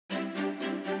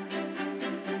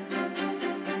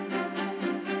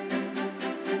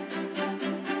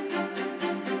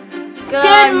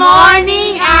Good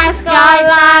morning, Ascot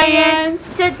Lions!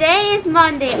 Today is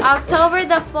Monday, October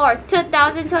the 4th,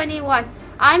 2021.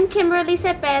 I'm Kimberly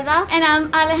Cepeda. And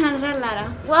I'm Alejandra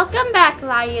Lara. Welcome back,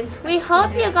 Lions. We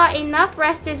hope you got enough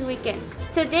rest this weekend.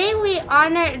 Today we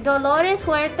honor Dolores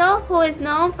Huerto, who is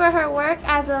known for her work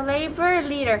as a labor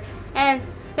leader and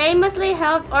famously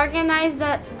helped organize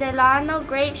the Delano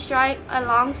Grape Strike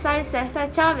alongside Cesar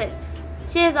Chavez.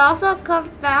 She has also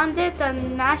co-founded the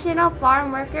National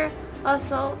Farm Worker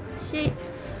Association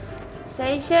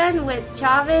with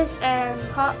Chavez and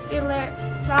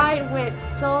popularized with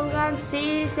slogan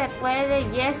Si se puede,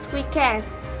 yes we can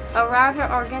around her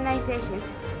organization.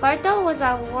 Puerto was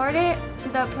awarded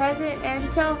the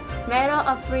Presidential Medal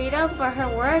of Freedom for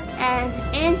her work and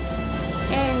in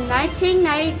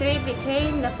 1993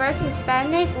 became the first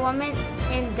Hispanic woman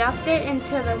inducted into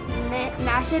the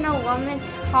National Women's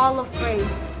Hall of Fame.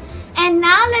 And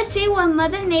now let's see what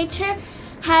Mother Nature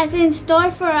has in store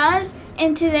for us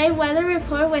in today's weather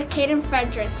report with Kaden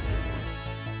Fredericks.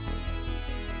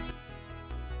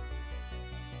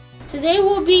 Today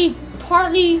will be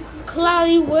partly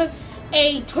cloudy with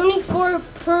a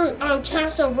 24%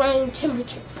 chance of rain.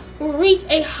 Temperature will reach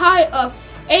a high of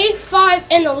 85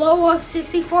 and a low of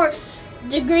 64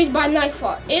 degrees by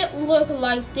nightfall. It looks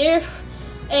like there's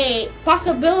a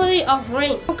possibility of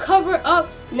rain. We'll cover up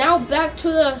now. Back to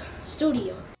the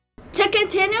studio. To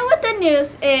continue with the news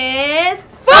is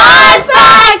Fun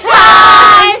Fact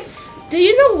Time! Do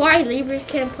you know why Libras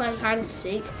can't play hide and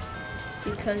seek?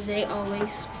 Because they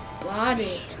always spot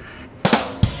it.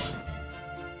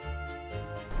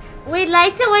 We'd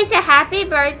like to wish a happy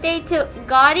birthday to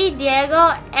Gaudi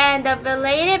Diego and a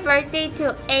belated birthday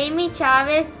to Amy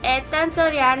Chavez, Ethan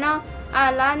Soriano,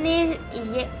 Alani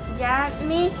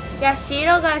Yami,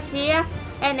 Yashiro Garcia,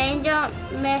 and Angel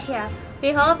Mejia.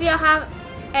 We hope you have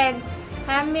an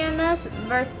happiness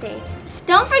birthday.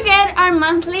 Don't forget our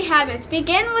monthly habits.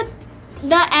 Begin with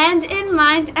the end in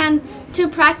mind and to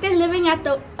practice living at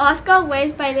the Oscar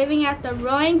ways by living at the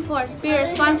rowing force. Be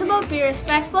responsible, be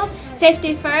respectful,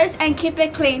 safety first, and keep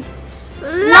it clean.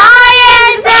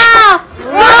 Lions out!